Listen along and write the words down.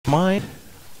Mine,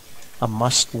 a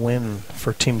must-win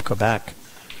for Team Quebec.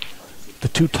 The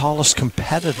two tallest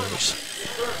competitors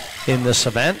in this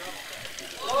event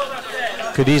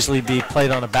could easily be played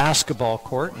on a basketball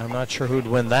court, and I'm not sure who'd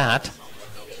win that.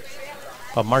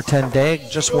 But Martin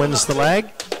Daigle just wins the leg.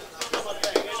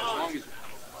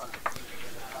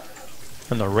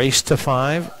 And the race to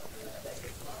 5.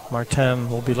 Martin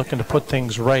will be looking to put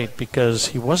things right because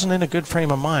he wasn't in a good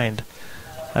frame of mind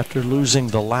after losing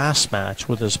the last match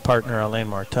with his partner Alain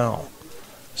Martel.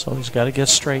 So he's got to get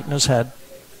straight in his head.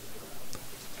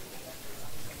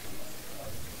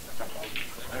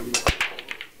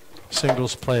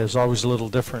 Singles play is always a little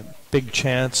different. Big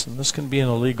chance, and this can be an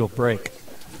illegal break.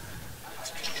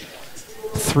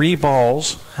 3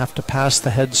 balls have to pass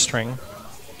the head string,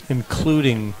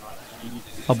 including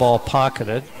a ball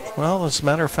pocketed. Well, as a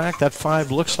matter of fact, that 5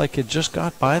 looks like it just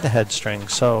got by the head string,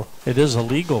 so it is a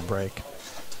legal break.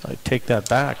 I take that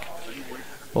back.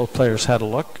 Both players had a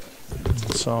look.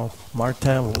 So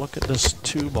Martin will look at this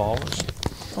 2 balls.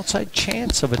 Outside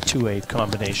chance of a 2-8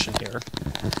 combination here.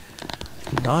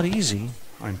 Not easy.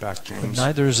 I'm back, James.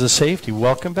 Neither is the safety.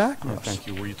 Welcome back, Oh, Ross. thank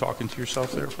you. Were you talking to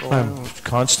yourself there for a while?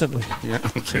 Constantly. Yeah,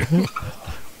 okay.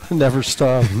 Never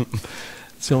stop.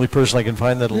 It's the only person I can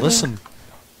find that'll listen.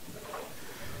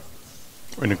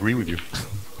 And agree with you.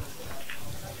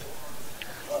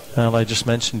 Well, I just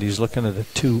mentioned he's looking at a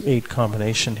 2-8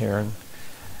 combination here, and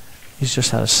he's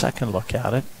just had a second look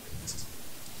at it.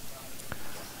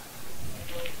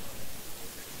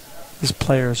 These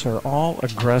players are all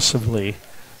aggressively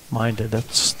minded.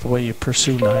 That's the way you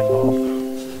pursue 9-ball.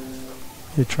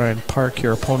 You try and park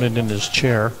your opponent in his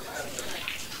chair.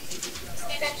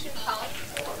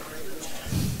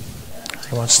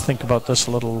 He wants to think about this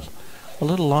a little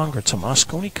longer. It's a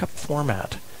Mosconi Cup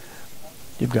format.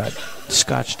 You've got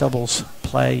Scotch doubles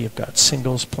play. You've got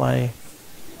singles play.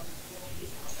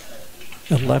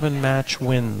 11 match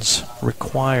wins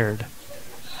required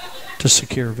to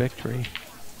secure victory.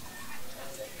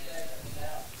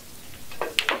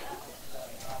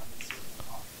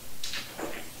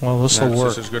 Well, this will work.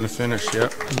 This is going to finish,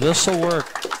 yep. This will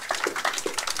work.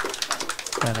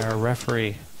 And our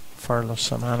referee, Farlo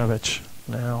Samanovich,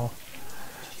 now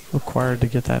required to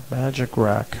get that magic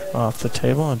rack off the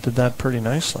table, and did that pretty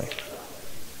nicely.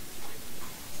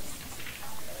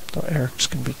 So Erik's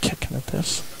going to be kicking at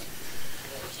this.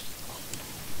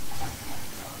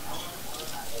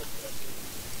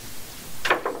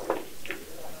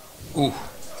 Ooh,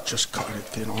 just caught it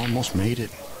thin, almost made it.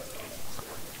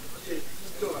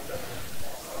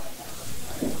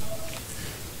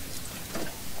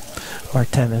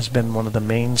 Martin has been one of the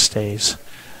mainstays,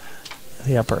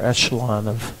 the upper echelon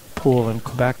of pool in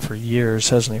Quebec for years,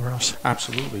 hasn't he, Ross?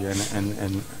 Absolutely,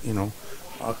 and you know,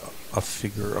 a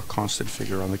constant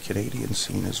figure on the Canadian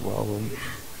scene as well. And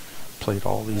played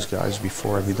all these guys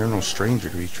before. I mean, they're no stranger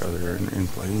to each other and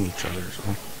playing each other.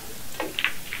 So.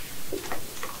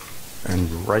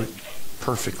 And right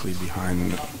perfectly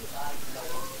behind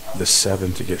the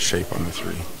 7 to get shape on the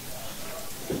 3.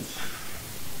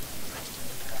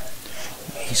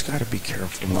 He's got to be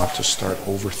careful not to start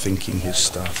overthinking his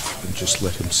stuff and just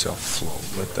let himself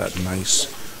flow. Let that nice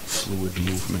fluid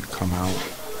movement come out.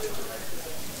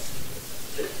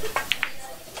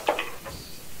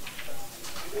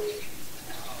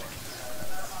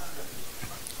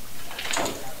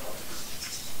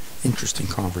 Interesting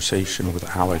conversation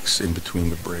with Alex in between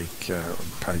the break,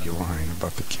 Pagulayan,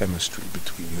 about the chemistry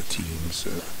between the teams.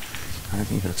 I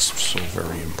think that's so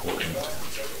very important.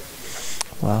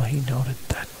 Well, he noted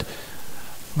that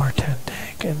Martin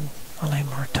Daigle and Alain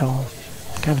Martel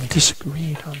kind of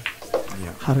disagreed on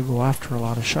how to go after a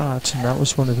lot of shots, and that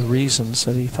was one of the reasons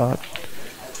that he thought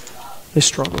they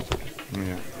struggled.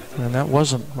 Yeah. And that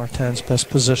wasn't Martin's best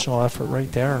positional effort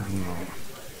right there. No.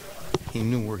 He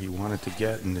knew where he wanted to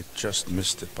get, and it just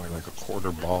missed it by like a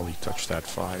quarter ball. He touched that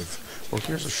 5. Well,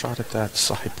 here's a shot at that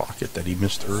side pocket that he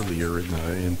missed earlier in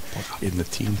the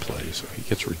team play, so he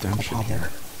gets redemption here.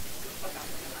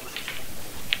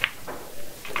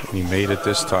 And he made it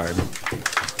this time.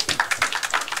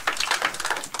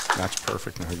 That's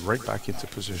perfect. Now he's right back into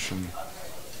position.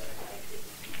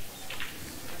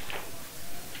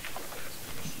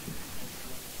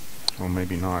 Well,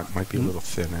 maybe not. Might be a little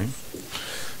thin, eh?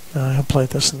 He'll play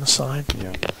this on the side.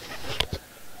 Yeah.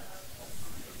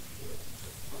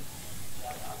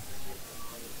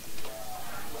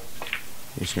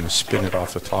 He's going to spin it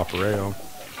off the top rail.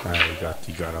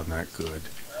 He got on that good.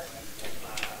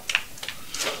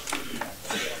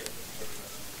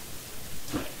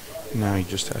 Now he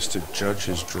just has to judge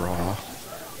his draw.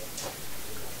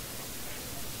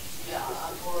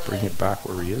 Bring it back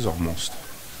where he is almost.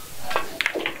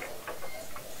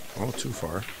 Oh, too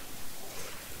far.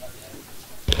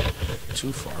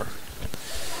 Too far.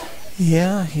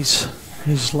 Yeah,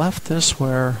 he's left this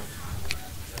where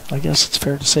I guess it's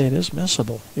fair to say it is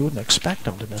missable. You wouldn't expect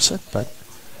him to miss it, but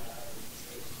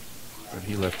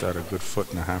he left that a good foot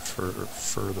and a half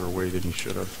further away than he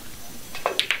should have.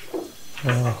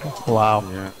 Wow.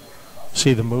 Yeah.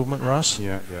 See the movement, Russ?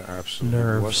 Yeah, absolutely.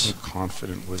 Nerves. He wasn't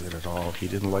confident with it at all. He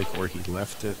didn't like where he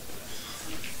left it.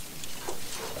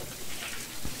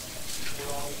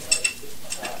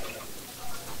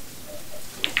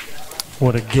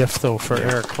 What a gift, though, for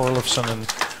Erik Hjorleifson. And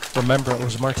remember, it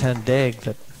was Martin Daigle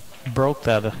that broke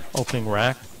that opening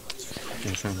rack.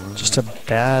 Just a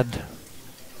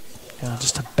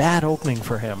bad opening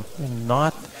for him.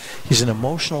 And he's an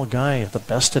emotional guy at the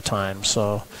best of times.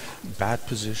 So bad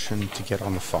position to get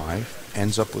on the 5.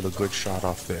 Ends up with a good shot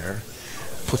off there.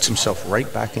 Puts himself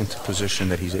right back into position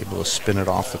that he's able to spin it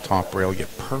off the top rail,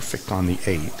 get perfect on the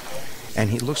 8. And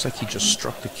he looks like he just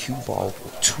struck the cue ball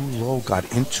too low,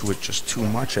 got into it just too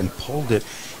much, and pulled it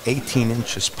 18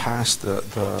 inches past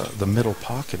the middle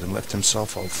pocket and left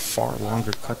himself a far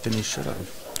longer cut than he should have.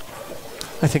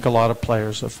 I think a lot of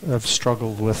players have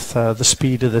struggled with the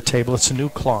speed of the table. It's a new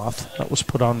cloth that was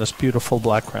put on this beautiful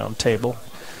black round table.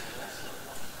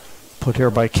 Put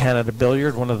here by Canada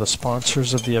Billiard, one of the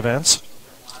sponsors of the events.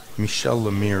 Michel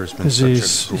Lemire has been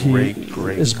such a great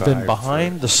guy. Has been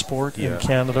behind the sport in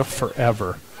Canada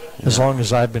forever. As long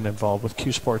as I've been involved with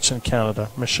Q Sports in Canada.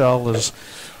 Michel is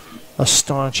a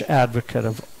staunch advocate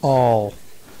of all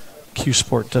Q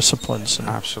Sport disciplines.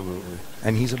 Absolutely.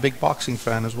 And he's a big boxing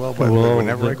fan as well. But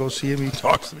whenever I go see him, he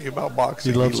talks to me about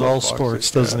boxing. He loves all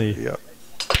sports, doesn't he? Yeah.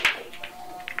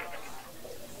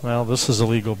 Well, this is a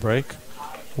legal break.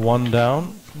 1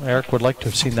 down. Erik would like to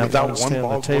have seen that one stay on the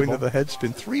ball table. going to the head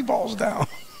spin. 3 balls down.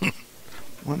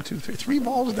 1, 2, 3. 3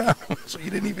 balls down. So you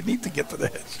didn't even need to get to the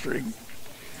head string.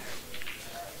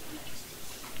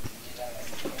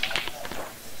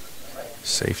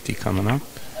 Safety coming up.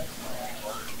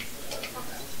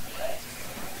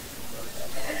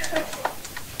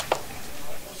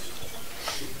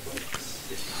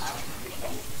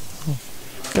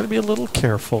 Got to be a little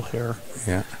careful here.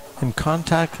 Yeah. In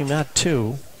contacting that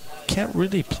 2, can't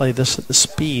really play this at the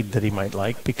speed that he might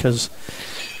like, because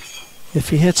if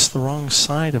he hits the wrong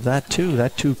side of that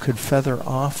 2 could feather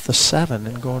off the 7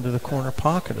 and go into the corner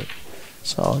pocket.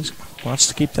 So he wants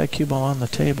to keep that cue ball on the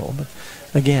table. But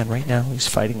again, right now he's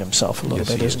fighting himself a little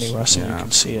bit, isn't he, Russ? And you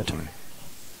can see it.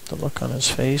 The look on his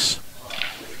face.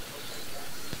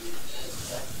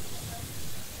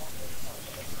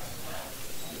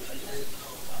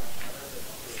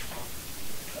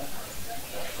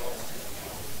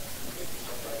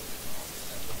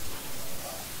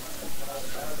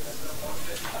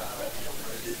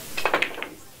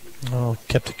 Oh,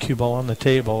 kept the cue ball on the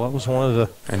table. That was one of the...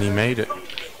 And he made it.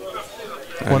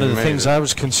 One of the things I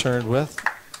was concerned with.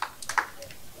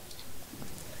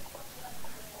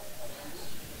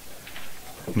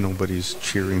 Nobody's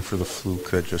cheering for the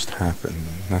fluke that just happened.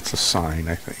 That's a sign,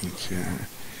 I think. Yeah.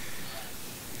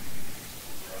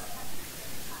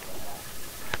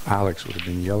 Alex would have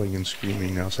been yelling and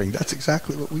screaming now, saying, "That's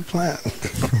exactly what we planned."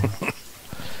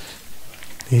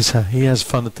 He has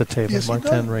fun at the table. Yes,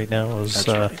 Martin right now is...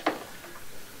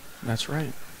 That's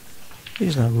right.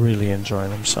 He's not really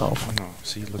enjoying himself. Oh, no.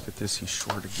 See, look at this. He's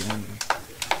short again.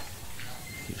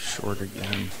 He's short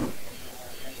again.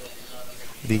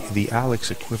 The Alex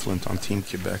equivalent on Team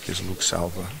Quebec is Luc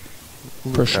Salva.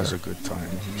 Luc has a good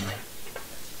time.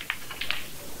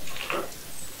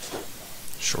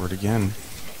 Short again.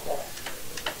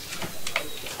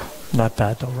 Not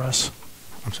bad though, Russ.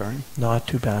 I'm sorry? Not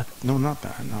too bad. No, not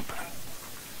bad, not bad.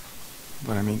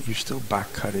 But I mean, you're still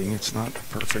back cutting. It's not the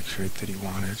perfect shape that he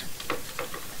wanted.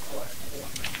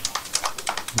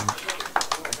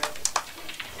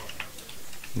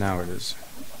 Now it is.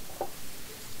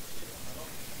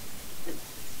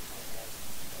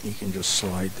 You can just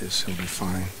slide this and be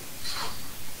fine.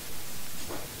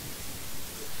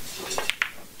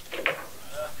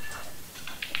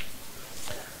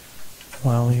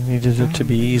 Well, he needed it to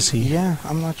be easy. Yeah,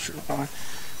 I'm not sure why.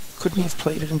 Couldn't he have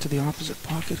played it into the opposite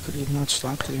pocket? Could he have not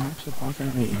stopped to the opposite pocket?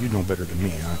 I mean, you know better than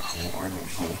me. I don't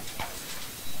know.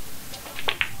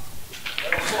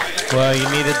 Well, you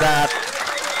needed that.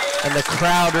 And the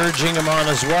crowd urging him on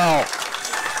as well.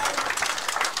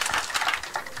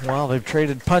 Well, they've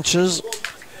traded punches.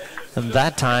 And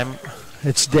that time,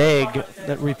 it's Daigle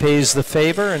that repays the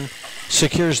favor and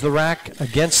secures the rack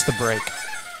against the break.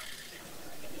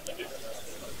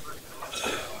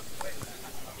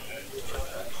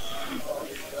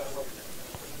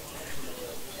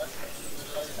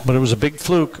 But it was a big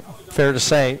fluke, fair to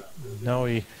say. No,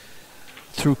 he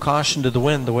threw caution to the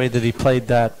wind the way that he played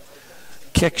that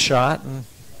kick shot, and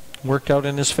worked out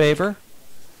in his favor.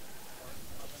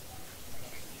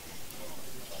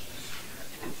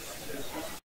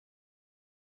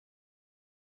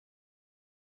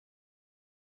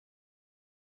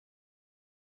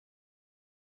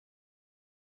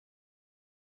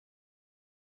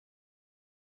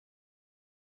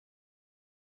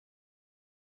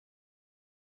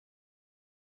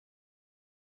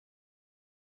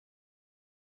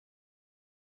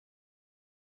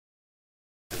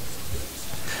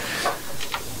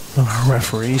 Our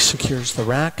referee secures the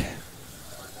rack,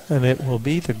 and it will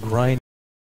be the grind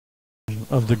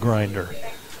of the grinder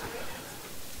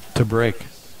to break.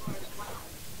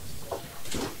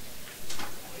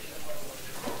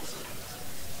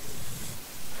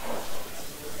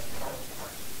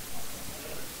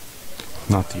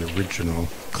 Not the original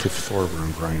Cliff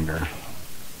Thorburn grinder.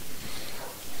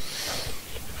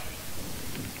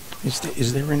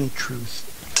 Is there any truth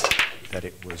that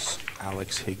it was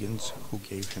Alex Higgins who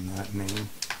gave him that name?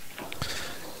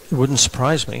 It wouldn't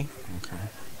surprise me.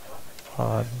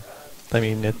 Okay. I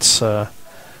mean, it's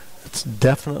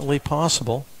definitely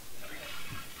possible.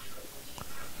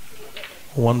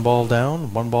 One ball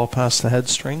down, one ball past the head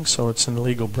string, so it's an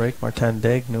illegal break. Martin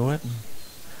Daigle knew it.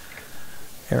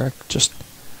 Erik just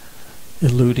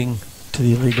alluding to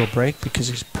the illegal break because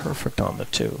he's perfect on the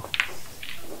 2.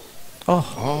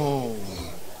 Oh.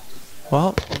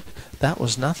 Well, that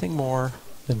was nothing more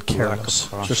than careless.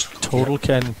 Just total.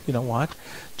 And you know what?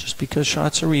 Just because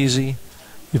shots are easy,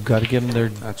 you've got to give them their.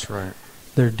 That's right.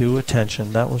 Their due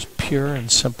attention. That was pure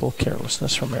and simple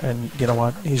carelessness from Erik. And you know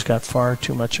what? He's got far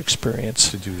too much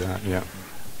experience to do that. Yeah.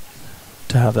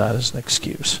 To have that as an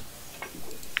excuse.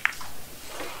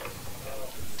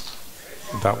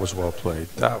 That was well played.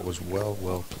 That was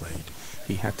well played.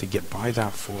 He had to get by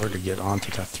that 4 to get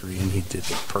onto that 3, and he did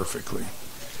it perfectly.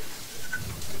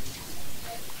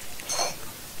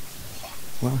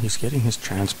 Well, he's getting his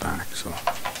chance back, so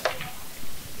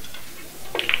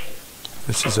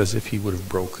this is as if he would have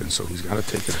broken, so he's got to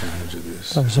take advantage of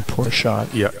this. That was a poor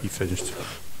shot. Yeah, he finished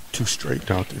 2 straight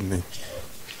now, didn't he?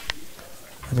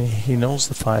 I mean, he knows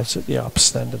the 5's at the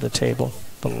opposite end of the table.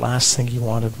 The last thing he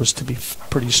wanted was to be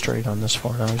pretty straight on this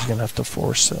 4. Now he's going to have to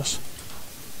force this.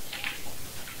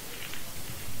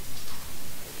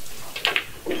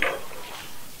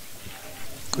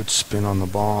 Good spin on the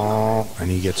ball, and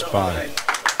he gets by.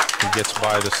 He gets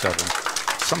by the 7.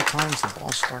 Sometimes the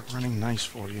balls start running nice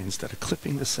for you. Instead of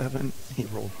clipping the 7, he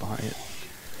rolled by it.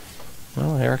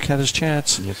 Well, Erik had his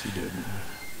chance. Yes, he did.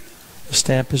 To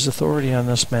stamp his authority on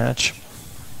this match.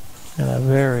 And a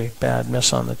very bad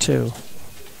miss on the 2.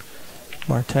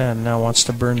 Martin now wants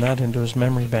to burn that into his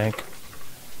memory bank.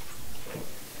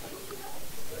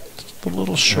 It's a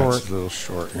little short. That's a little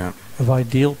short, yeah. Of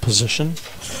ideal position.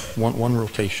 One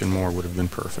rotation more would have been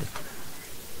perfect.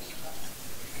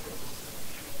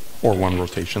 Or one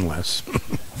rotation less.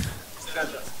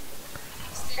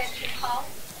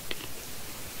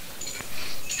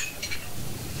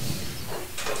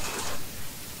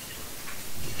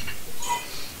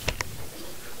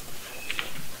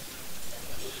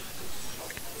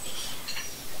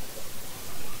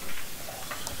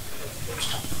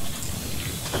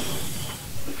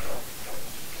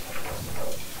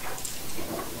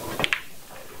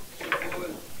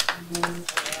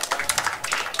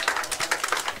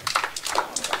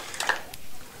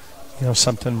 You know,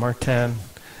 something Martin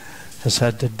has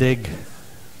had to dig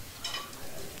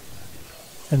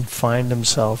and find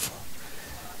himself.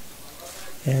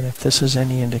 And if this is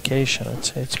any indication, I'd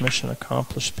say it's mission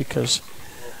accomplished, because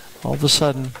all of a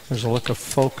sudden there's a look of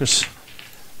focus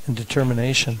and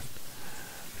determination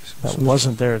that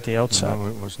wasn't there at the outset. No,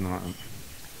 it was not.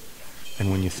 And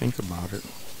when you think about it,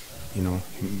 you know,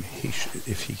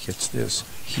 if he gets this,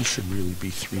 he should really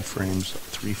be three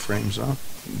frames up.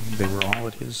 They were all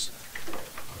at his,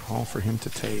 all for him to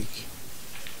take.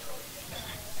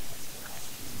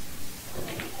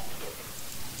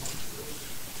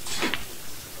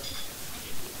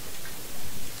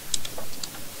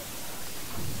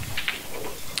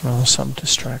 Oh, something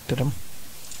distracted him.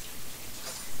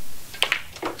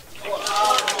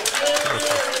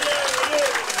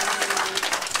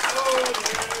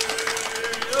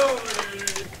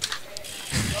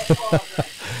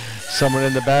 Someone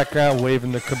in the background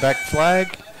waving the Quebec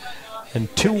flag, and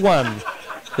 2-1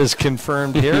 is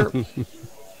confirmed here.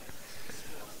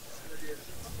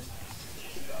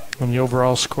 On the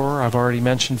overall score, I've already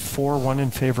mentioned 4-1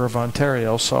 in favor of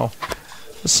Ontario. So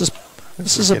this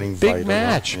is a big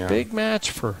match, yeah. Big match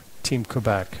for Team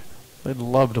Quebec. They'd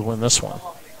love to win this one.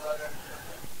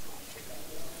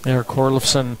 Erik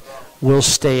Hjorleifson will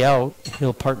stay out.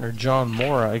 He'll partner John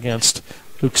Mora against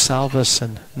Luke Salvis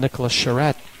and Nicolas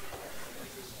Charette.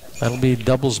 That'll be a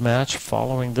doubles match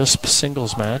following this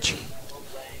singles match.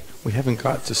 We haven't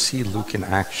got to see Luke in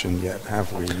action yet,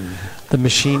 have we? The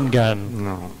machine gun.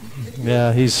 No. Yeah,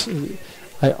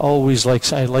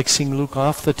 I like seeing Luke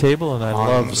off the table, and I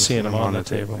love seeing him on the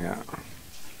table. Yeah.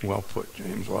 Well put,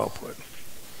 James. Well put.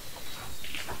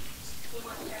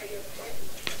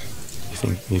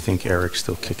 You think Eric's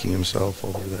still kicking himself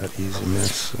over that easy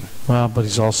miss? Well, but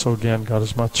he's also, again, got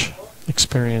as much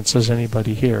experience as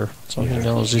anybody here. So he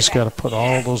knows he's got to put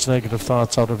all those negative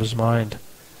thoughts out of his mind.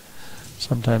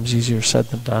 Sometimes easier said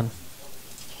than done.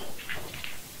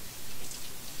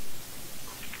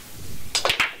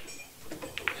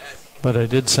 But I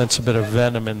did sense a bit of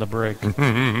venom in the break.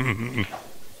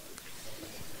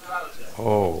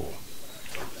 Oh.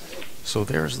 So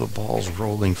there's the balls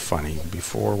rolling funny.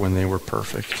 Before, when they were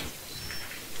perfect.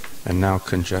 And now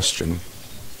congestion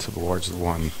towards the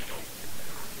one.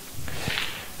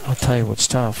 I'll tell you what's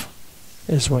tough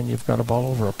is when you've got a ball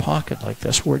over a pocket like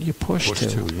this. Where do you push to?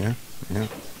 Push to, yeah. Yeah.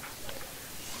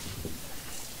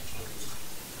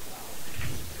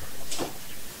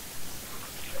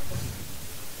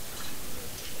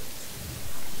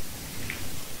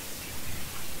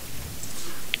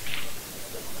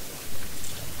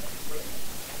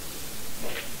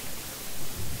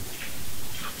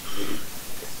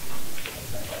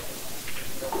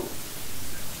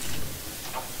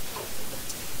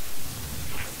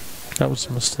 That was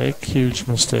a mistake, huge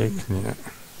mistake. Yeah.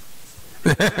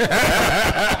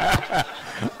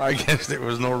 I guess there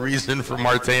was no reason for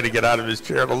Martin to get out of his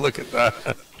chair to look at that.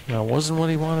 That wasn't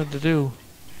what he wanted to do.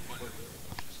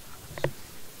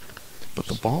 But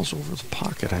the ball's over the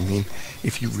pocket. I mean,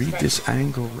 if you read this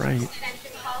angle right,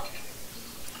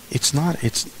 it's not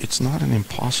an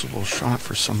impossible shot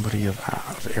for somebody of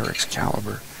Eric's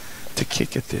caliber to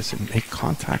kick at this and make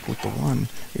contact with the one.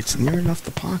 It's near enough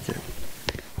the pocket.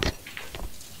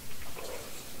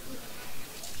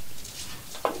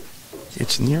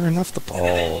 It's near enough the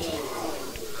ball.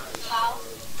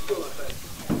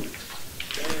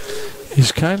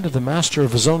 He's kind of the master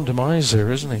of his own demise there,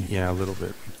 isn't he? Yeah, a little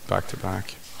bit. Back to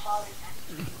back.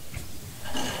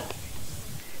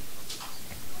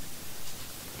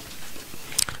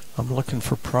 I'm looking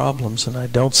for problems, and I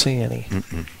don't see any.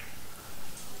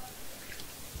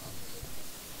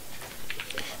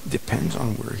 Depends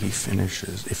on where he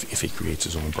finishes. If he creates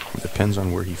his own problem, depends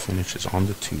on where he finishes on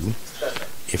the 2.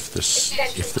 If the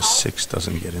 6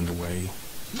 doesn't get in the way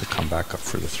to come back up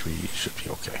for the 3, it should be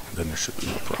okay. Then there should be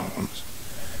no problems.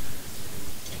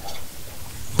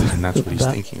 And that's what he's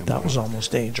thinking about. That was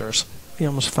almost dangerous. He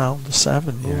almost fouled the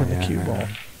 7 moving the cue ball.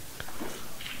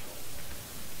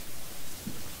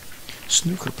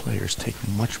 Snooker players take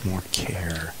much more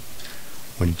care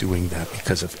when doing that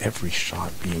because of every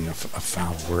shot being a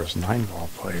foul, whereas 9-ball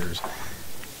players,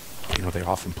 you know, they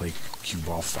often play cue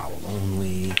ball foul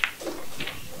only.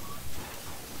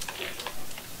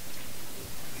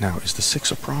 Now, is the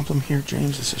 6 a problem here,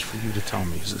 James? This is for you to tell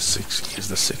me. Is the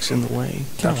 6 in the way?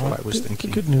 That's what I was thinking.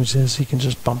 The good news is he can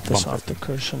just bump this off the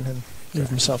cushion and leave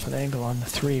himself an angle on the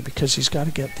 3 because he's got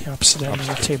to get the opposite end of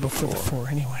the table for the 4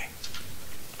 anyway.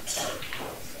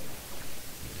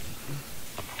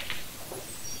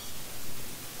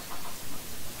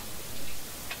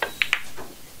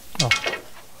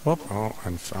 Oh,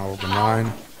 and foul the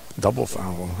 9. Double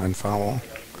foul and foul.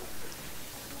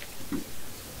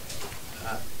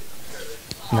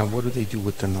 Now, what do they do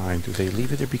with the 9? Do they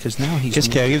leave it there? Because now he's... Qu'est-ce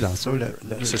qui arrive dans ça?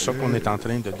 C'est ça qu'on est en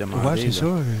train de demander. Ouais, c'est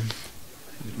ça.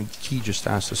 He just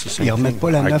asked us the same Ils remettent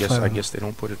pas la 9. I guess they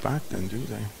don't put it back then, do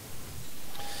they?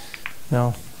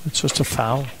 No, it's just a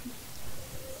foul.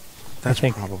 That's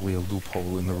probably a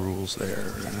loophole in the rules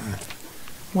there.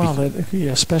 Well,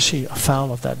 especially a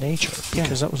foul of that nature,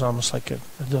 because that was almost like a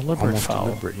deliberate foul.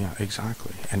 Deliberate, yeah,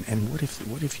 exactly. And what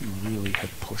if you really had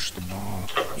pushed the ball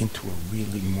into a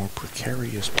really more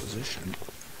precarious position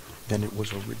than it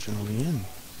was originally in?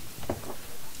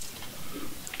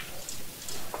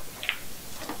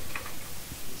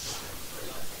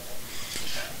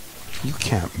 You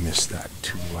can't miss that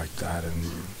 2 like that,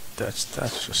 and that's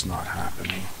just not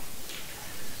happening.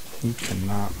 You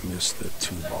cannot miss the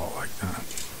 2 ball like that.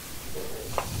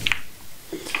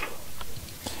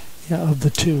 Yeah, of the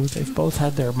 2, they've both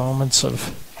had their moments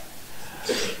of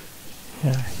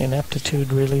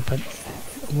ineptitude, really, but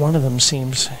one of them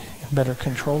seems in better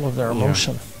control of their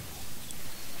emotion.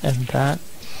 And that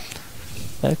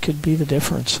could be the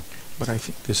difference. But I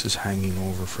think this is hanging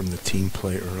over from the team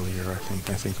play earlier. I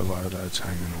think a lot of that's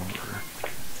hanging over.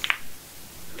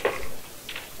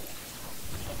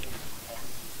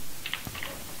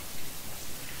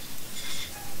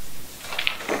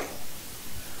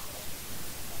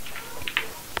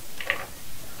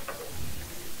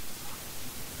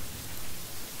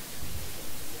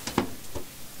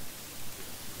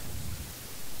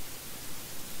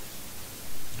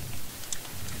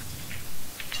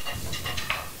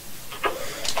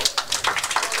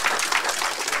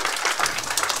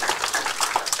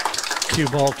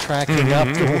 cue ball tracking up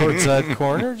towards that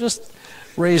corner. Just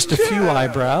raised a few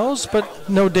eyebrows, but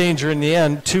no danger in the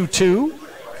end. 2-2.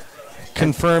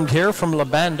 Confirmed here from La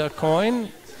Banda Coin.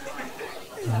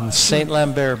 In St.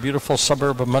 Lambert, beautiful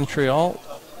suburb of Montreal.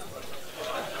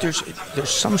 There's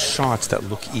some shots that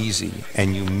look easy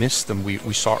and you miss them. We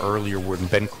saw earlier when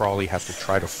Ben Crawley had to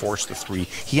try to force the three.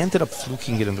 He ended up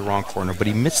fluking it in the wrong corner, but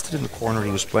he missed it in the corner he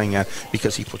was playing at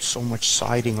because he put so much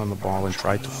siding on the ball and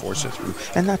tried to force it through.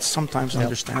 And that's sometimes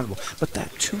understandable. But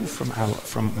that too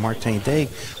from Martin Daigle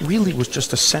really was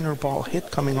just a center ball hit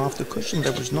coming off the cushion.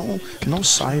 There was no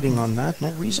siding on that,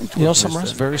 no reason to. You know, somewhere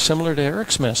very similar to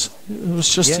Erik's miss. It was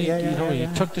just he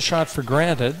took the shot for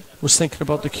granted, was thinking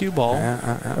about the cue ball.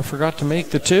 I forgot to make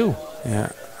the two.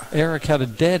 Yeah. Erik had a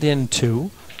dead end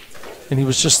two, and he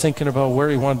was just thinking about where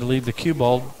he wanted to leave the cue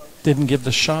ball. Didn't give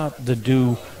the shot the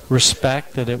due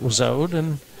respect that it was owed.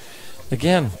 And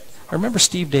again, I remember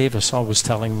Steve Davis always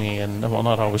telling me, and well,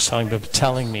 not always telling me, but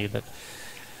telling me that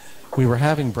we were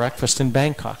having breakfast in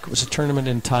Bangkok. It was a tournament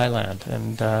in Thailand,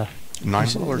 and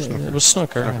Nine-ball or snooker? It was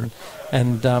snooker.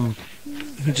 And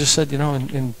he just said, you know,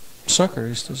 in snooker,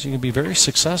 he says, you can be very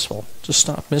successful. Just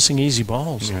stop missing easy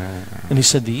balls. Yeah. And he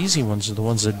said the easy ones are the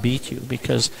ones that beat you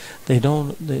because they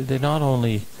not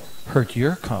only hurt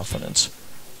your confidence,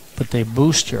 but they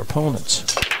boost your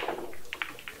opponents.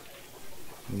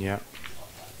 Yeah.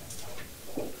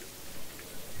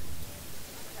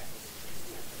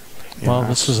 Well,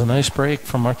 this was a nice break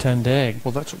from Martin Daigle.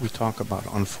 Well, that's what we talk about,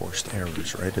 unforced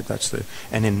errors, right?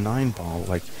 And in 9-ball,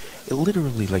 like, it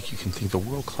literally, like, you can think the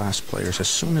world-class players, as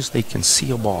soon as they can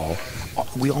see a ball,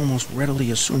 we almost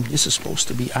readily assume this is supposed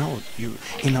to be out.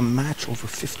 In a match over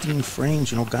 15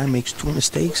 frames, you know, guy makes 2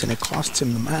 mistakes and it costs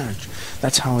him the match.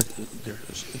 That's how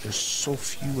there's so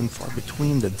few and far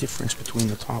between the difference between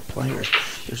the top players.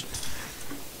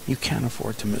 You can't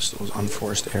afford to miss those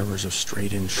unforced errors of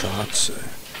straight-in shots.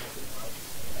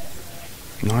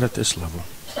 Not at this level.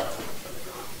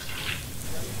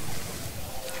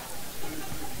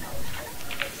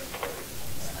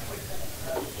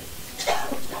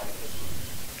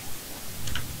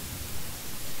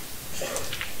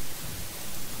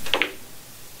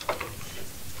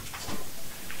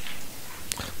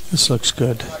 This looks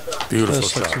good. Beautiful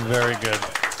This shot. looks very good.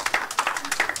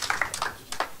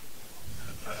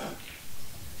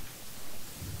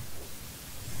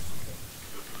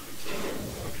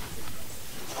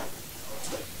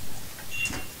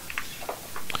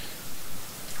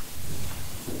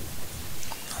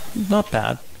 Not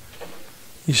bad.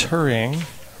 He's hurrying.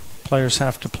 Players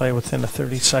have to play within a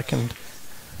 30-second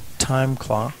time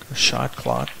clock or shot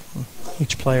clock.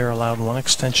 Each player allowed 1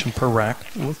 extension per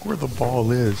rack. Look where the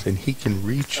ball is, and he can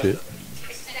reach it.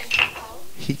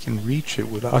 He can reach it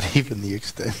without even the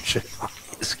extension on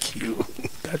his cue.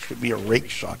 That should be a rake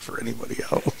shot for anybody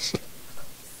else.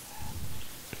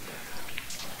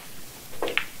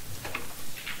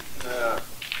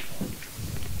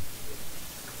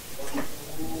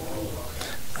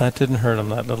 That didn't hurt him,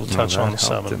 that little touch on the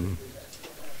 7. Him.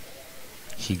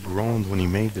 He groaned when he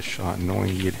made the shot, knowing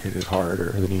he had hit it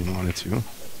harder than he wanted to,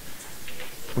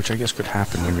 which I guess could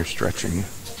happen when you're stretching.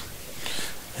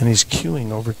 And he's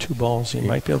queuing over 2 balls. He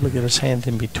might be able to get his hand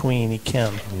in between. He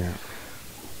can. Yeah.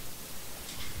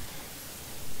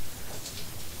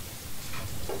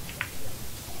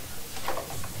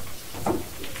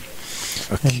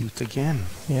 Acute again.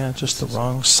 Yeah, just the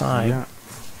wrong side. Yeah.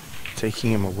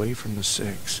 Taking him away from the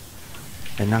 6.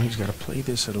 And now he's got to play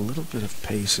this at a little bit of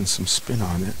pace and some spin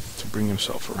on it to bring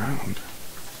himself around.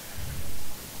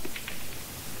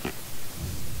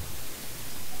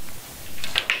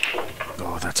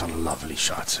 Oh, that's a lovely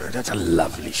shot, sir. That's a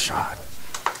lovely shot.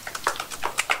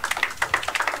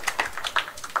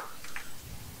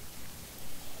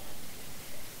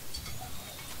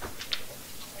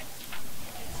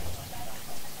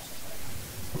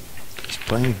 He's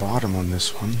playing bottom on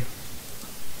this one.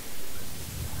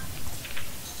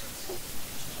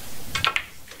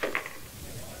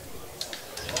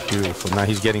 Beautiful. Now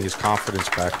he's getting his confidence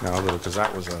back now a little, because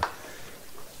that was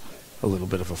a little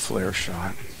bit of a flare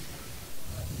shot.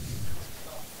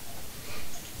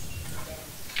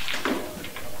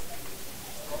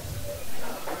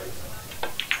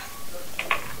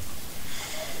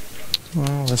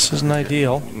 Well, this isn't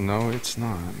ideal. No, it's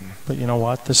not. But you know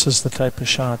what? This is the type of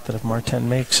shot that if Martin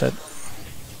makes it,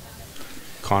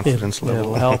 Confidence level.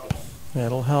 It'll help.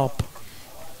 It'll help.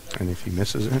 And if he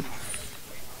misses it,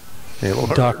 it'll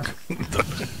Duck. hurt.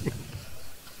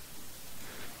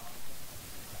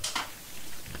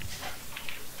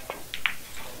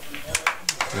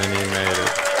 And he made it.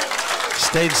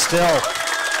 Stayed still.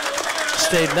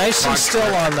 stayed nice and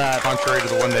still on that. Contrary to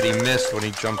the one that he missed when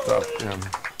he jumped up. Yeah.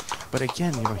 But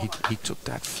again, you know, he took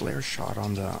that flare shot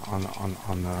on the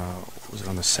was it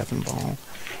on the 7 ball?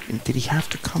 And did he have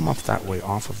to come up that way,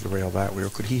 off of the rail that way, or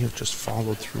could he have just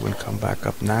followed through and come back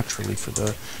up naturally for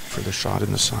the shot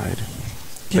in the side?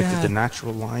 Yeah. Like, did the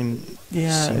natural line?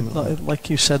 Yeah, like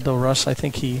you said though, Russ. I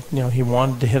think he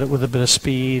wanted to hit it with a bit of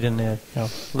speed and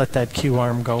let that cue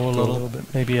arm go a little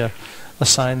bit. Maybe a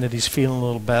sign that he's feeling a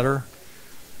little better.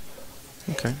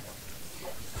 Okay.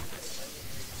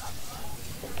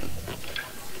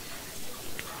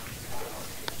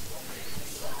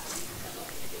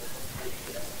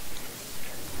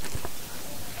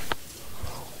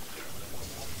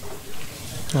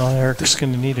 Well, Eric's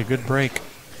going to need a good break.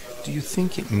 Do you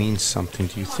think it means something?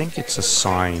 Do you think it's a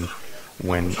sign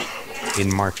when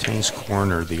in Martin's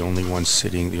corner the only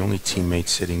teammate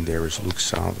sitting there is Luke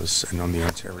Salvas, and on the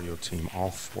Ontario team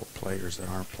all 4 players that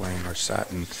aren't playing are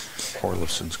sat in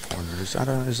Hjorleifson's corner? Is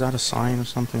that a sign of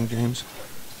something, James?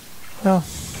 Well,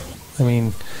 I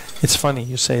mean, it's funny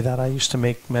you say that. I used to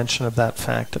make mention of that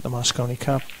fact at the Moscone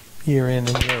Cup year in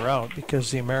and year out,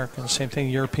 because the Americans, same thing,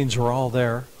 Europeans were all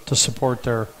there to support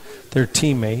their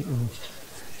teammate, and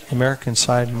the American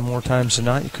side, more times than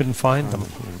not, you couldn't find them.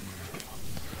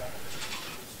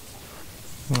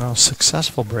 Well,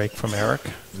 successful break from Erik.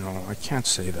 No, I can't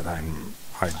say that I'd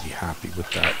be happy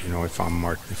with that. You know, if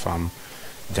I'm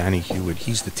Danny Hewitt,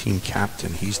 he's the team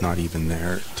captain. He's not even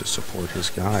there to support his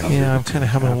guy. Yeah, I'm kind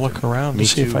of having a look around to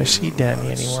see if I see Danny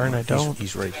anywhere, and I don't.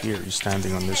 He's right here. He's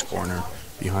standing on this corner,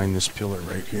 behind this pillar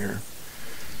right here.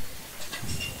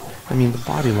 I mean, the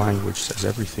body language says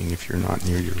everything if you're not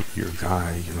near your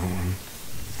guy, you know.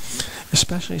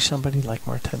 Especially somebody like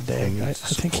Martin Daigle. I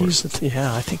think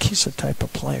he's the type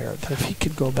of player that if he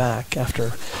could go back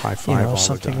after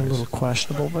something a little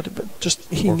questionable, but just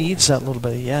he needs that little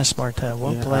bit of, yes, Martin,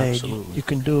 well played, you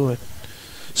can do it,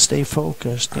 stay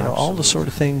focused, you know, all the sort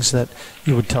of things that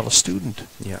you would tell a student.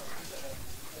 Yeah.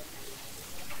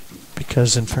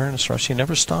 Because in fairness, Russ, you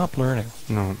never stop learning.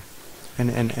 No.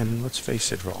 And let's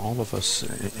face it, for all of us,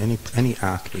 any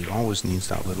athlete always needs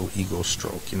that little ego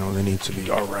stroke. You know, they need to be,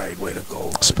 all right, way to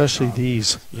go. Especially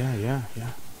these. Yeah.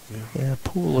 Yeah,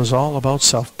 pool is all about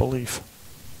self-belief.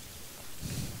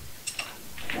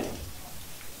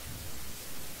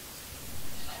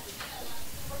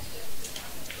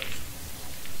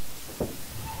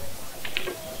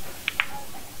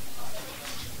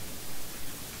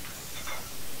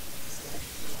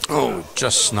 Oh,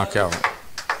 just snuck out.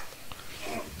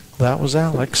 That was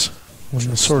Alex,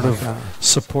 with the sort of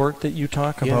support that you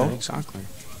talk about. Yeah, exactly.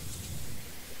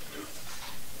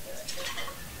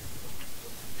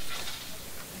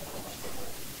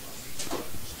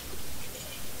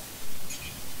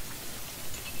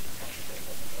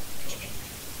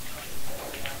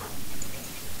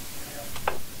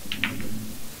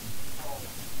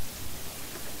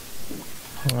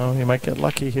 Well, you might get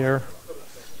lucky here.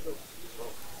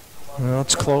 Well,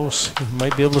 it's close. You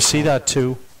might be able to see that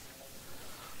too.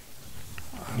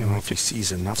 You know, if he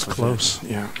sees enough of close.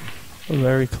 It, yeah.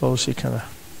 Very close. He kind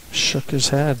of shook his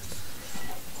head.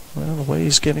 Well, the way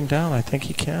he's getting down, I think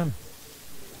he can.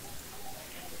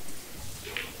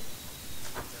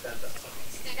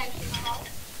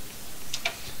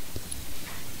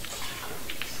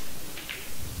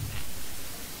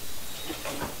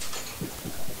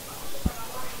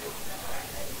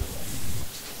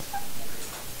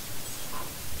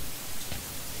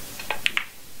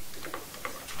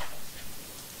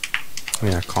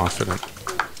 Yeah, confident.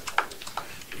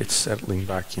 It's settling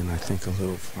back in, I think, a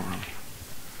little for him.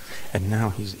 And now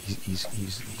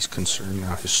he's concerned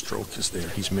now. His stroke is there.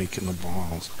 He's making the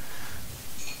balls.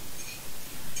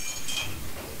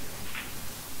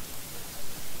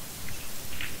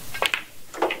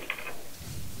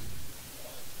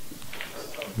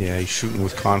 Yeah, he's shooting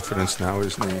with confidence now,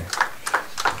 isn't he?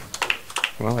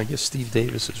 Well, I guess Steve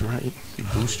Davis is right. You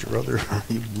boost your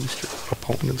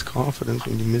opponent's confidence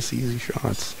when you miss easy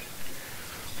shots.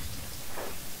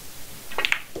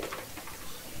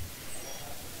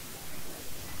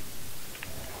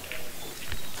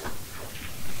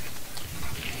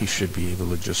 He should be able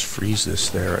to just freeze this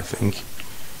there, I think.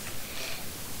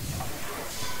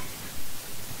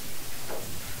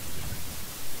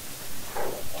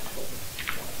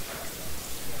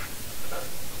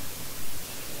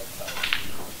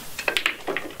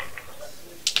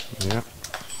 Yeah,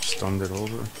 stunned it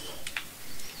over.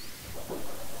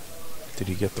 Did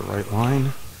he get the right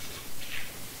line?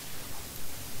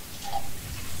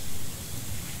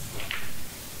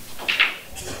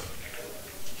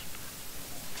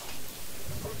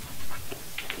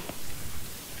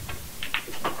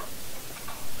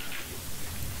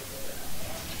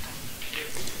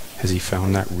 Has he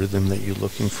found that rhythm that you're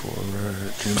looking for,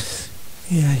 Jim?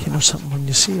 Yeah, you know something, when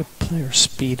you see a player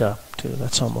speed up, too,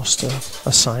 that's almost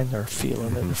a sign they're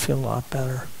feeling it. They feel a lot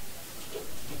better.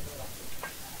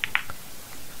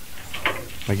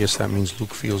 I guess that means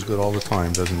Luke feels good all the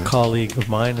time, doesn't it? Colleague of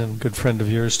mine and good friend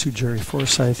of yours too, Jerry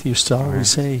Forsyth, used to always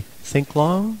say, think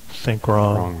long, think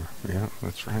wrong. Wrong. Yeah,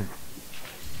 that's right.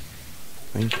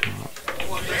 Think wrong.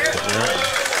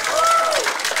 Yeah.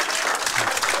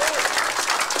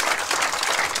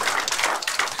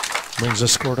 Brings the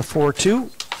score to 4-2.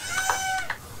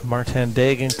 Martin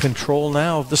Daigle in control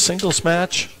now of the singles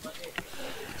match.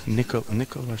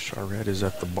 Nicolas Charette is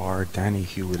at the bar. Danny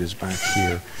Hewitt is back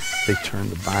here. They turned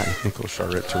the back. Nicolas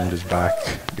Charette turned his back,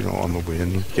 on the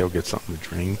win. He'll get something to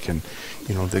drink, and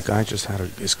the guy just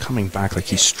is coming back like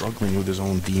he's struggling with his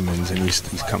own demons, and he's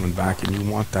coming back, and you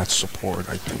want that support.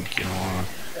 I think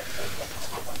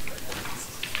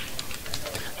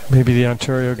Maybe the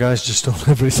Ontario guys just don't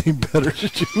have anything better to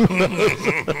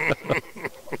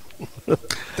do.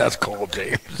 That's cold,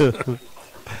 James.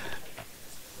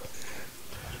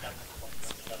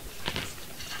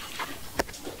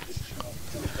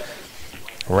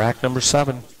 Rack number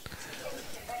 7.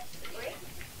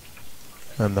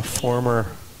 And the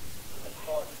former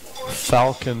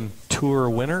Falcon Tour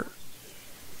winner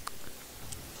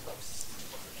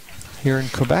here in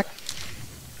Quebec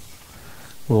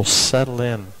will settle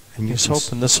in. And he's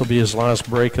hoping this will be his last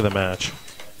break of the match.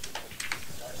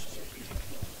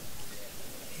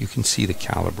 You can see the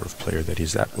caliber of player that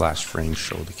is. That last frame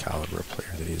showed the caliber of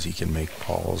player that is. He can make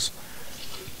balls.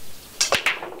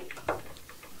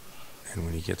 And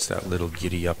when he gets that little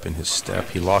giddy up in his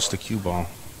step, he lost the cue ball.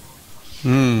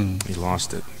 He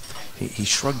lost it. He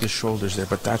shrugged his shoulders there,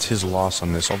 but that's his loss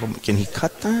on this. Although, can he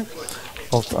cut that?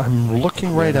 Well, I'm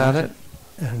looking right at it,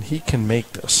 and he can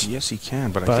make this. Yes, he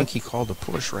can, but I think he called a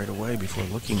push right away before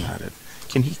looking at it.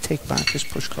 Can he take back his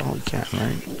push call? He can't,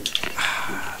 right?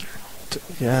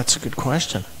 Yeah, it's a good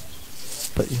question.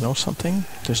 But you know something?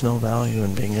 There's no value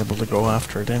in being able to go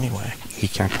after it anyway. He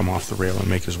can't come off the rail and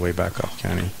make his way back up,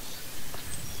 can he?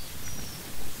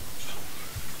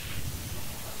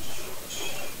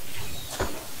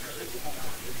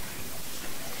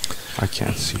 I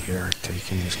can't see Erik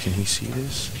taking this. Can he see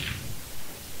this?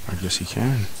 I guess he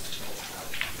can.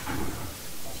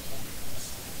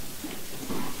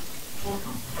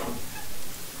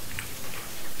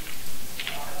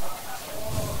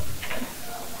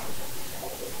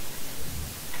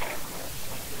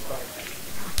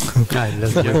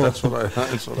 That's what I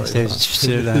thought. C'est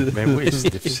difficile. Hein? Mais oui, c'est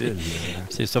difficile.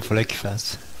 C'est ça qu'il fallait qu'il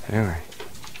fasse. Anyway.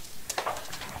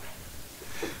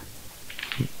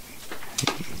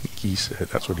 He said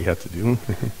that's what he had to do.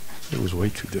 It was way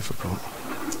too difficult.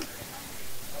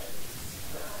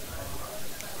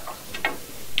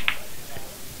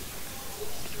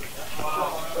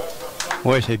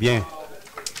 Ouais, c'est bien.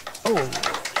 Oh.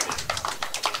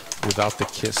 Without the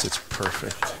kiss, it's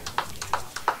perfect.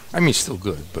 I mean, still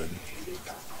good, but...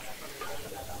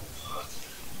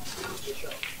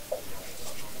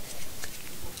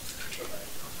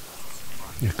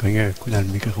 Il a cogné un coup dans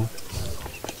le micro.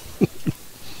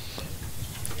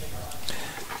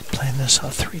 Playing this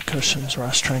on 3 cushions,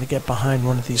 Ross, trying to get behind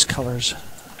one of these colors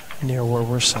near where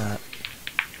we're sat.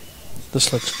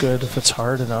 This looks good if it's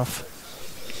hard enough.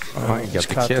 He's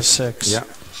got the kiss. The 6. Yeah.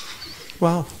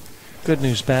 Well, good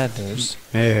news, bad news.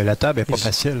 Mais la table est pas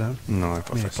facile, hein? Non, elle est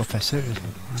pas facile. Pas facile.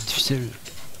 Difficile.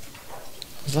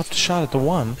 He's left a shot at the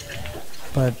 1,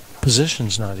 but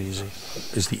position's not easy.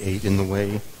 Is the 8 in the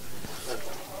way?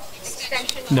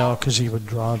 No, because he would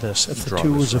draw this. If the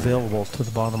 2 was available to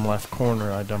the bottom left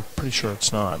corner, I'm pretty sure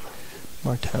it's not.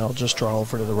 Martin will just draw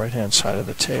over to the right-hand side of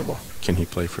the table. Can he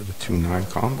play for the 2-9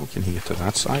 combo? Can he get to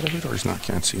that side of it, or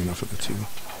can't see enough of the 2?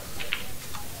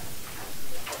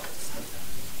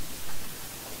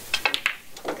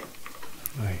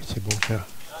 Ouais, c'est beau ça.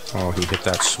 Oh, he hit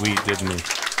that sweet, didn't he?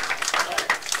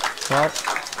 Well,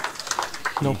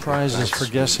 no prizes for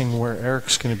guessing where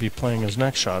Erik's going to be playing his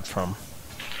next shot from.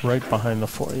 Right behind the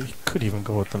 4. He could even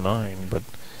go with the 9, but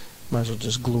might as well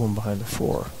just glue him behind the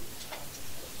 4.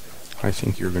 I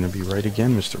think you're going to be right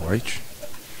again, Mr. Weich.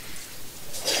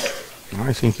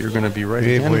 I think you're going to be right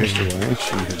again, Mr.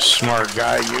 Weich. You smart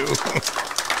guy, you.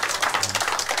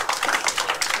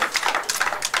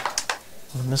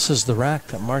 And this is the rack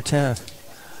that Martin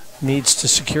needs to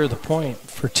secure the point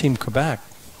for Team Quebec.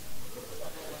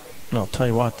 And I'll tell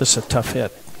you what, this is a tough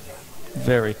hit.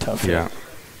 Very tough hit. Yeah.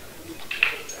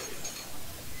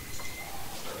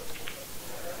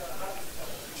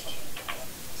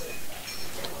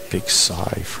 Big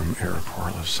sigh from Erik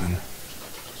Hjorleifson.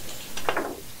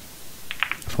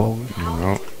 Forward.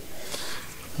 No.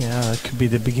 Yeah, that could be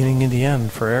the beginning and the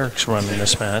end for Erik's run in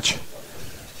this match.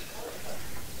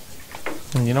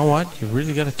 And you know what? You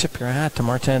really got to tip your hat to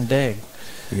Martin Daigle.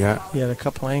 Yeah. He had a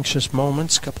couple anxious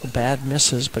moments, a couple of bad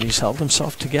misses, but he's held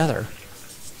himself together.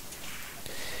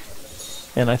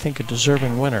 And I think a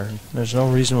deserving winner. There's no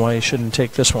reason why he shouldn't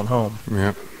take this one home.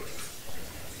 Yeah.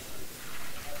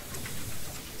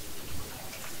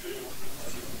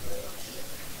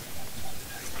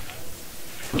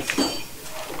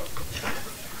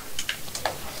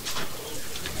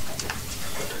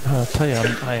 I'll tell you,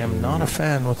 I am not a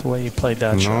fan with the way he played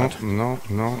that shot. No.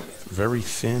 Very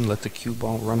thin. Let the cue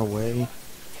ball run away.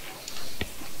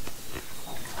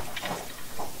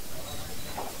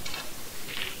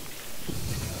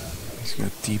 He's got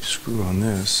a deep screw on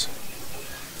this.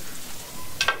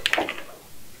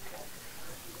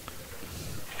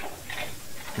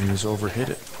 And he's overhit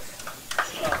it.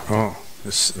 Oh,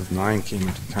 this 9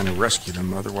 came to kind of rescued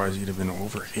him. Otherwise, he'd have been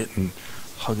overhit and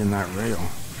hugging that rail.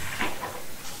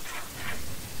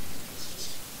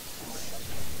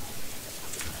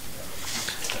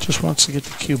 Just wants to get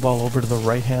the cue ball over to the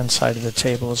right-hand side of the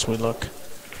table as we look.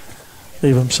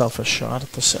 Leave himself a shot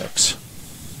at the 6.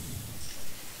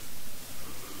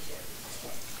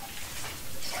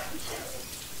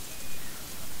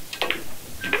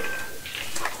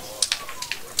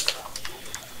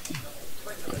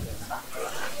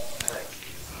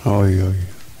 Oy, oy.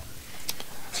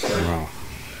 Wow.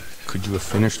 Could you have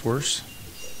finished worse?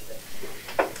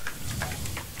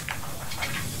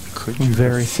 Could you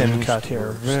Very have thin finished cut here.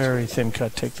 worse? Very thin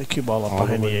cut. Take the cue ball up All the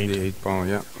behind the way 8. to the 8 ball,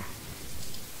 yeah.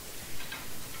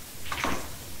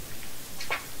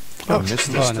 Oh,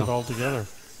 missed missed it. it altogether.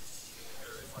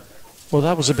 Well,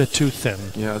 that was a bit too thin.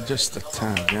 Yeah, just a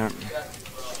tad, yeah.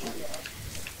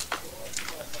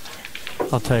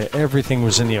 I'll tell you, everything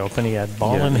was in the open. He had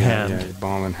ball in hand. Yeah,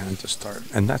 ball in hand to start.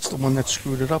 And that's the one that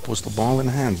screwed it up, was the ball in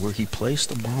hand. Where he placed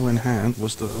the ball in hand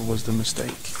was the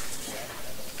mistake.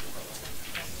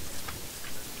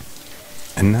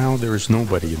 And now there is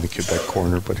nobody in the Quebec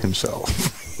corner but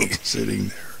himself. He's sitting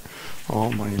there all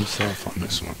by himself on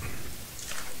this one.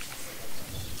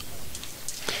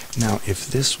 Now, if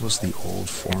this was the old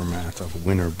format of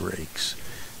winner breaks,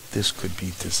 this could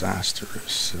be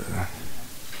disastrous.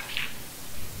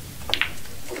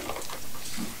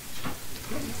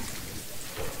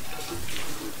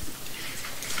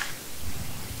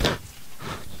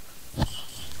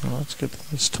 Well, let's get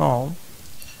this tall.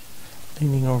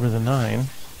 Leaning over the 9.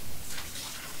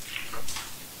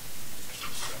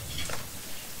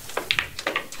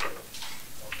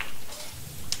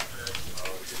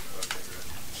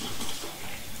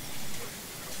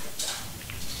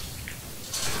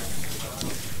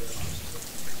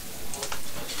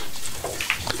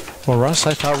 Well, Russ,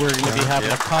 I thought we were going to be having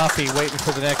a coffee waiting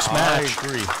for the next match. I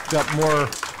agree. Got a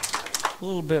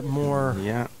little bit more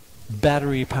Yeah.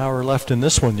 battery power left in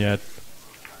this one yet.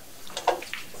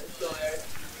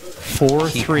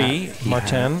 4-3,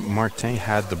 Martin. Martin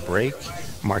had the break.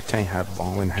 Martin had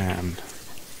ball in hand.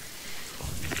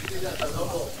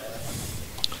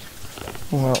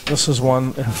 Well, this is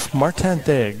one. If Martin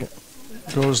Daigle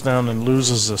goes down and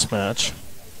loses this match,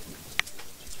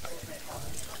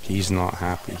 He's not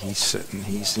happy. He's sitting.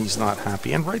 He's not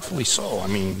happy, and rightfully so. I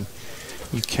mean,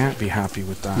 you can't be happy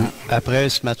with that. Après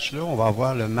ce match-là, on va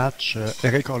avoir le match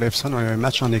Erik Hjorleifson, un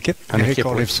match en équipe. En Erik équipe,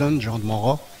 oui. Hjorleifson, Jean de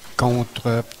Morat,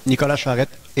 contre Nicolas Charette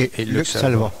et Luc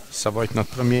Salva. Ça va être notre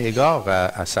premier égard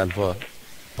à Salva.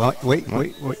 Oui.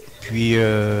 Puis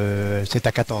c'est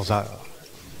à 14h.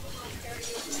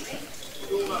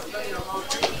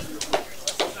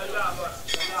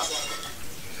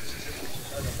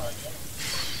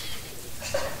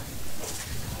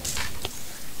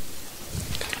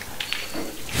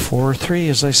 Four, 3,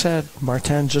 as I said,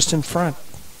 Martin just in front.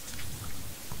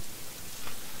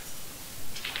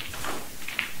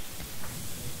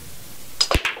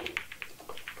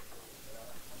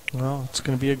 Well, it's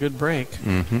going to be a good break.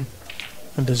 Mm-hmm.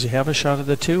 And does he have a shot at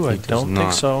the 2? I don't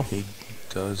think so. He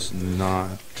does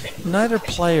not. Neither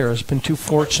player has been too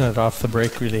fortunate off the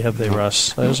break, really, have they,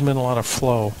 Russ? There's been a lot of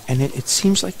flow. And it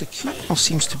seems like the cue ball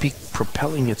seems to be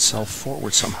propelling itself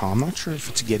forward somehow. I'm not sure if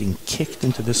it's getting kicked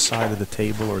into this side of the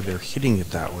table or they're hitting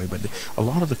it that way, but a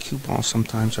lot of the cue balls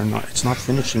sometimes are not. It's not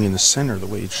finishing in the center the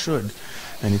way it should,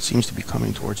 and it seems to be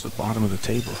coming towards the bottom of the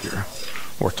table here,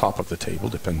 or top of the table,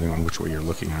 depending on which way you're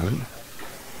looking at it.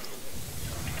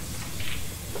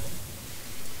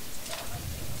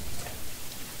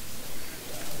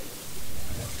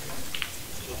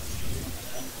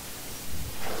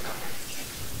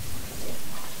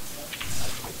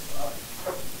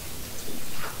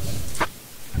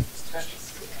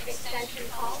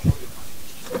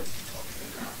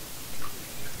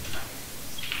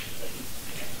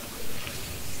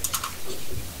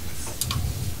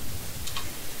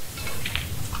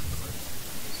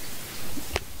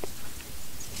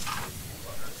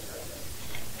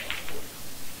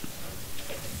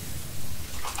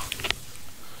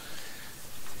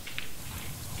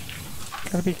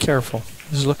 Gotta be careful.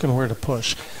 He's looking where to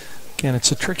push. Again,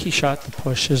 it's a tricky shot to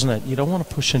push, isn't it? You don't want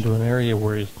to push into an area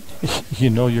where you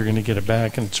know you're going to get it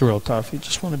back and it's real tough. You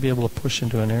just want to be able to push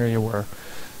into an area where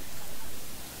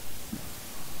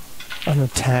an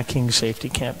attacking safety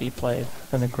can't be played,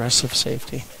 an aggressive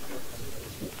safety.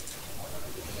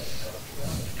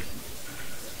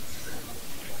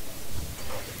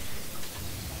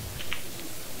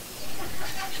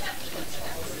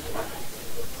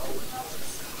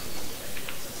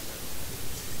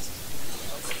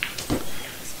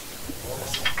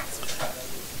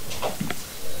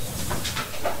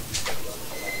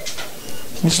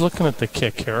 He's looking at the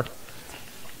kick here,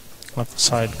 off the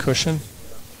side cushion.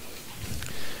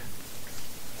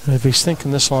 And if he's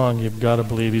thinking this long, you've got to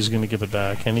believe he's going to give it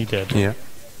back, and he did. Yeah.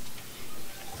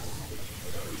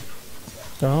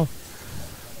 Oh,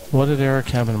 what did Erik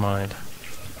have in mind?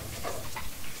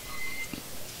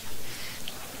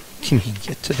 Can he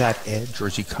get to that edge, or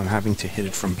is he having to hit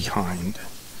it from behind?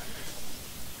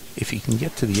 If he can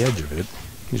get to the edge of it,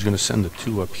 he's going to send the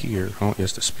 2 up here. Oh, he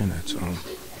has to spin it, so...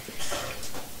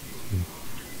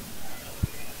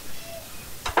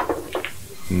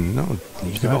 No,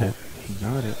 he got it. He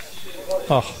got it.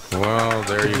 Oh, well,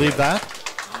 there you believe that?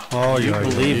 Oh, you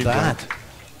believe that?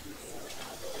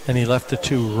 And he left the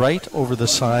 2 right over the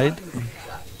side.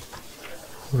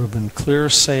 Would have been clear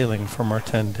sailing for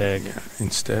Martin Daigle. Yeah,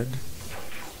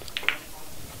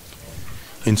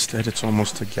 instead, it's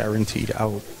almost a guaranteed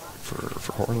out for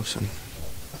Hjorleifson.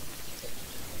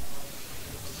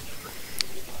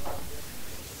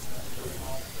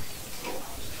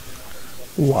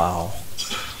 Wow.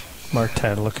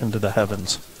 Martin looking to the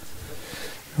heavens.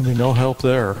 There'll be no help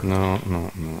there. No.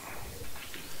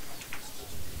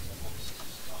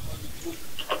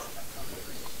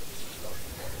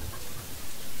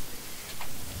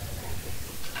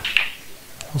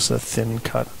 It's a thin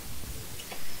cut.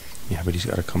 Yeah, but he's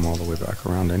got to come all the way back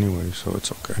around anyway, so it's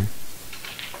okay.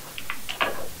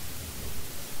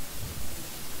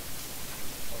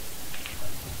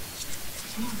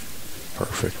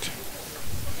 Perfect.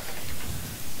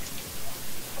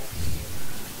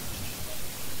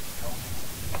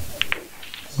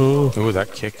 Ooh,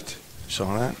 that kicked.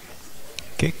 Saw that?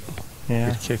 Kick.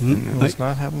 Yeah. Good kick. He's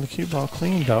not having the cue ball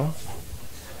clean, though.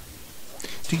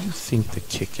 Do you think the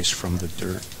kick is from the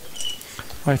dirt?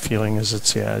 My feeling is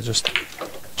it's, yeah, just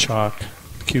chalk.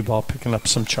 Cue ball picking up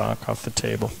some chalk off the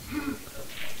table.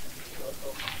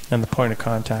 And the point of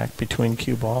contact between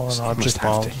cue ball and object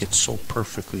ball. Must have to hit so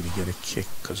perfectly to get a kick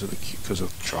because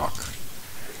of chalk.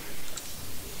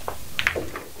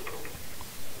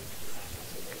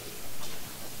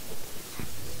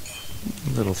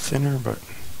 A little thinner, but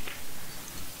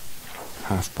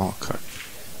half ball cut.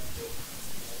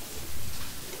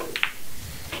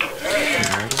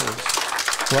 There it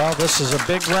is. Well, this is a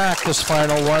big rack, this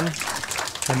final one.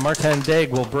 And Martin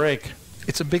Daigle will break.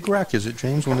 It's a big rack, is it,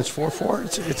 James? When it's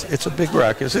 4-4, it's a big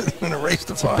rack, is it? In a race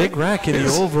to 5. Big rack in the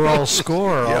overall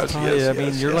score. I'll Yes, tell yes, you. I mean,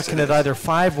 yes, you're yes, looking it at is. either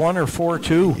 5-1 or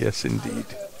 4-2. Yes, indeed.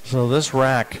 So this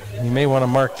rack, you may want to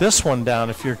mark this one down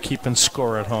if you're keeping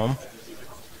score at home.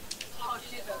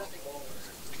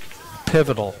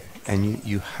 Pivotal. And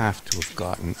you have to have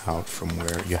gotten out from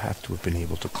where you have to have been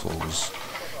able to close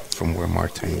from where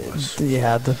Martin was.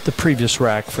 Yeah, the previous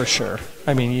rack for sure.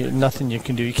 I mean, nothing you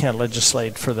can do. You can't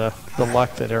legislate for the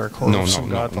luck that Erik Hjorleifson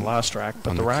got the last rack.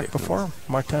 But the rack before,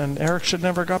 Martin and Erik should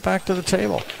never got back to the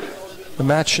table. The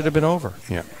match should have been over.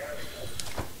 Yeah.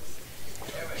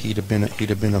 He'd have been a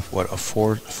what, a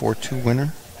 4-2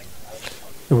 winner?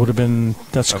 It would have been,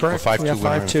 that's correct. 5-2 yeah,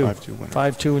 winner. 5-2.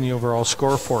 5-2 in the overall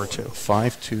score, 4-2.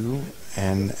 5-2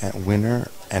 and at winner,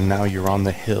 and now you're on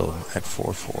the hill at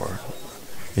 4-4.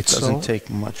 It doesn't take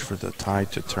much for the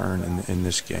tide to turn in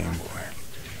this game, boy.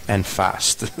 And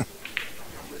fast.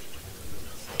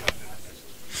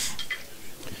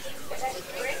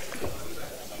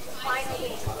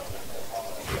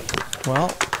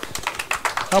 Well,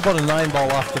 how about a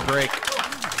 9-ball off the break?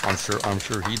 I'm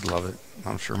sure he'd love it.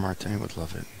 I'm sure Martin would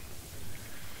love it.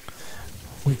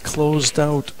 We closed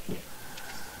out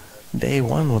day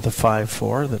 1 with a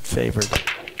 5-4 that favored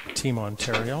Team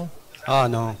Ontario. Ah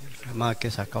non, il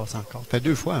manquait sa casse encore. Fait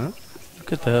 2 fois, hein?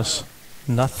 Look at this.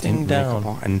 Nothing Didn't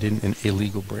down. and didn't an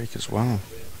illegal break as well.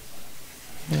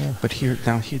 Yeah. But here,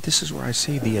 this is where I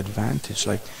say the advantage.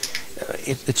 Like,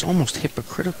 it's almost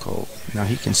hypocritical. Now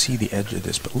he can see the edge of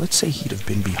this, but let's say he'd have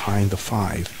been behind the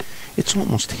 5. It's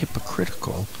almost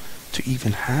hypocritical to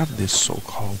even have this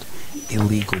so-called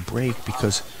illegal break,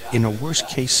 because in a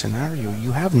worst-case scenario,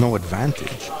 you have no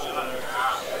advantage.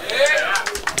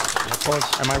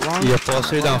 Am I wrong? Il a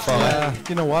passé dans forêt.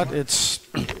 You know what? It's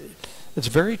It's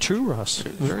very true, Russ.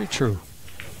 Very true.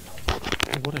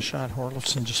 What a shot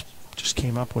Hjorleifson just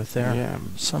came up with there. Yeah.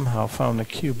 Somehow found the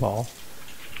cue ball,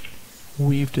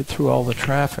 weaved it through all the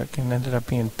traffic, and ended up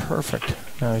being perfect.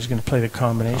 Now he's going to play the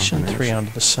combination. 3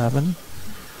 onto the 7.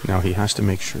 Now he has to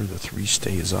make sure the 3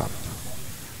 stays up,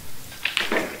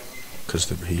 because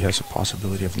he has a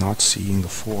possibility of not seeing the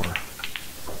 4.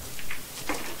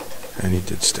 And he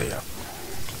did stay up.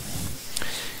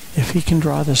 If he can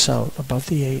draw this out above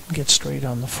the 8 and get straight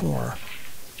on the 4,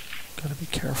 got to be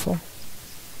careful.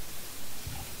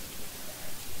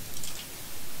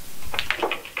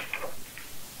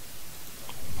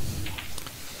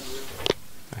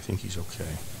 I think he's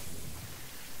okay.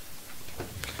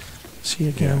 See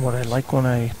again, what I like when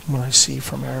I see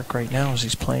from Erik right now is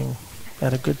he's playing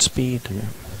at a good speed. Yeah.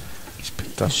 He's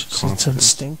picked up It's confidence.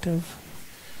 instinctive.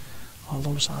 All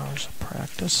those hours of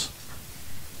practice.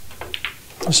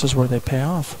 This is where they pay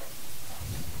off.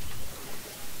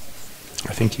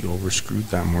 I think he overscrewed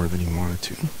that more than he wanted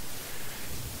to.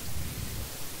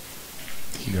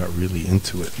 He got really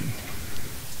into it.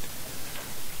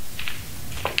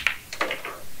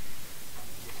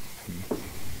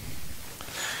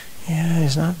 Yeah,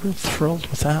 he's not real thrilled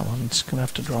with that one. He's going to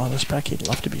have to draw this back. He'd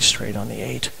love to be straight on the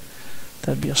 8.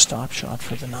 That'd be a stop shot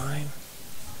for the 9.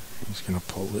 He's going to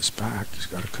pull this back. He's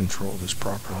got to control this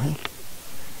properly.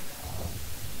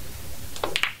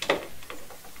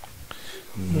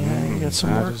 Yeah, you got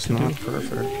some work to do. That is not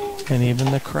perfect. And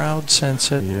even the crowd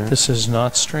sense it. Yeah. This is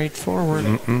not straightforward.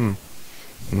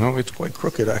 No, it's quite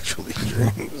crooked, actually.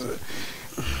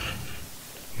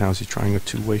 Now, is he trying a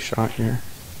two-way shot here?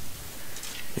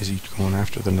 Is he going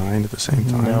after the 9 at the same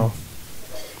time? No.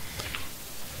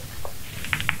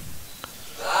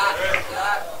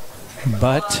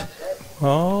 But,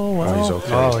 oh, well. Oh, he's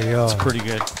okay. Oh, yeah. It's pretty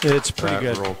good. It's pretty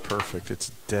That good. roll perfect.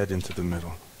 It's dead into the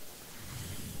middle.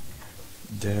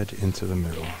 Dead into the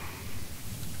middle.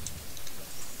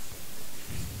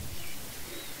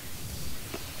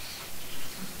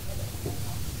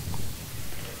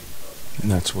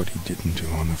 And that's what he didn't do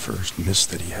on the first miss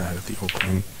that he had at the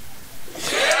opening.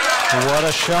 What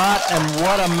a shot and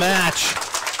what a match.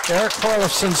 Erik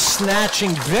Hjorleifson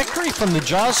snatching victory from the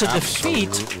jaws of defeat.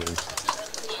 Absolutely.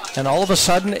 And all of a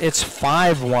sudden, it's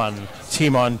 5-1,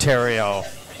 Team Ontario.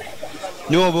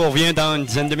 Nous, on vous revient dans une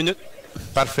dizaine de minutes.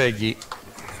 Parfait, Guy.